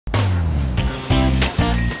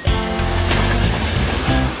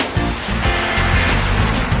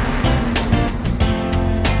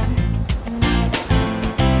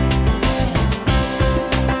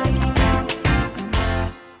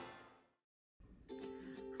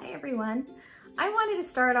everyone. I wanted to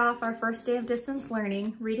start off our first day of distance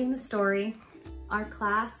learning reading the story, Our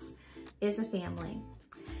Class is a Family.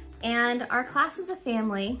 And Our Class is a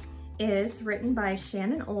Family is written by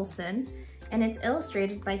Shannon Olson and it's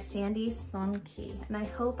illustrated by Sandy Sonke. And I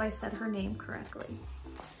hope I said her name correctly.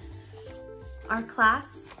 Our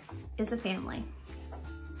Class is a Family.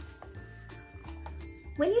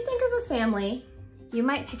 When you think of a family, you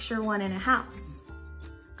might picture one in a house.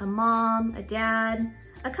 A mom, a dad,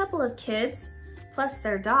 a couple of kids, plus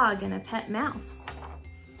their dog and a pet mouse.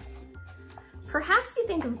 Perhaps you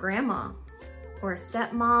think of grandma, or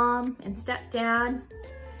stepmom and stepdad.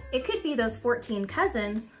 It could be those 14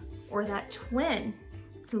 cousins, or that twin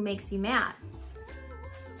who makes you mad.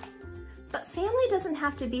 But family doesn't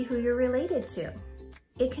have to be who you're related to.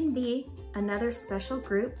 It can be another special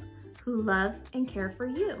group who love and care for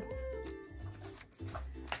you.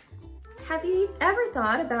 Have you ever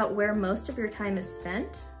thought about where most of your time is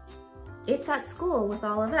spent? It's at school with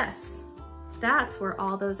all of us. That's where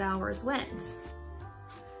all those hours went.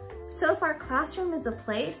 So if our classroom is a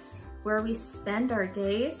place where we spend our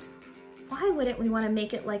days, why wouldn't we want to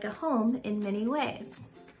make it like a home in many ways?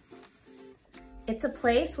 It's a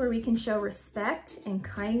place where we can show respect and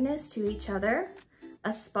kindness to each other,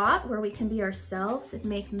 a spot where we can be ourselves and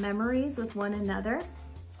make memories with one another.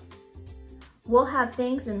 We'll have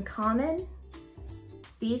things in common.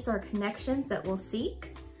 These are connections that we'll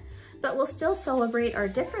seek, but we'll still celebrate our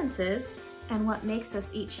differences and what makes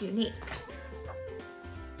us each unique.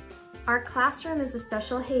 Our classroom is a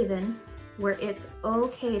special haven where it's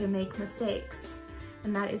okay to make mistakes.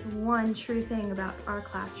 And that is one true thing about our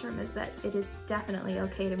classroom, is that it is definitely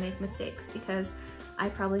okay to make mistakes, because I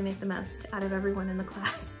probably make the most out of everyone in the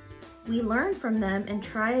class. We learn from them and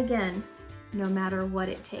try again, no matter what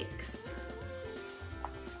it takes.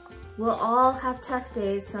 We'll all have tough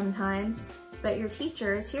days sometimes, but your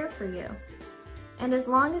teacher is here for you. And as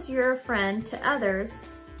long as you're a friend to others,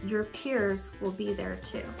 your peers will be there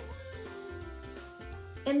too.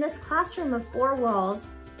 In this classroom of 4 walls,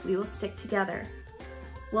 we will stick together.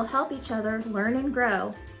 We'll help each other learn and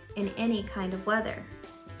grow in any kind of weather.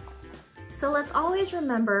 So let's always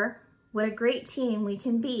remember what a great team we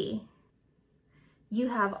can be. You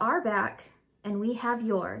have our back and we have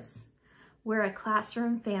yours. We're a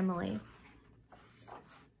classroom family.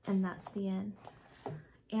 And that's the end.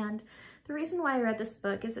 And the reason why I read this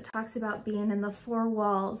book is it talks about being in the 4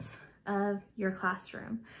 walls of your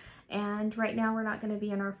classroom. And right now we're not going to be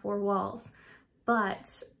in our 4 walls,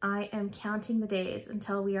 but I am counting the days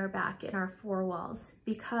until we are back in our 4 walls,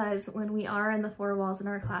 because when we are in the 4 walls in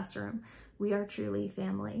our classroom, we are truly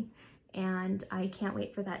family, and I can't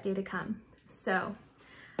wait for that day to come. So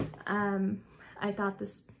I thought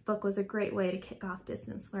this book was a great way to kick off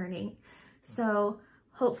distance learning. So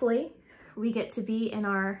hopefully we get to be in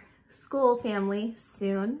our school family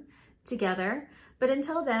soon together, but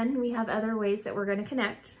until then we have other ways that we're going to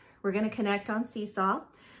connect. We're going to connect on Seesaw.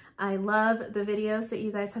 I love the videos that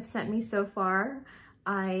you guys have sent me so far.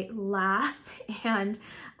 I laugh, and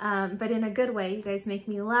but in a good way. You guys make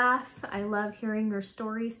me laugh. I love hearing your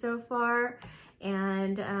stories so far,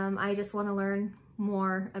 and I just want to learn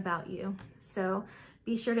more about you. So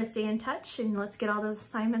be sure to stay in touch, and let's get all those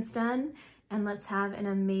assignments done, and let's have an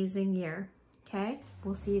amazing year. Okay?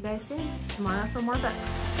 We'll see you guys soon tomorrow for more books.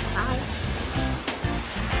 Bye.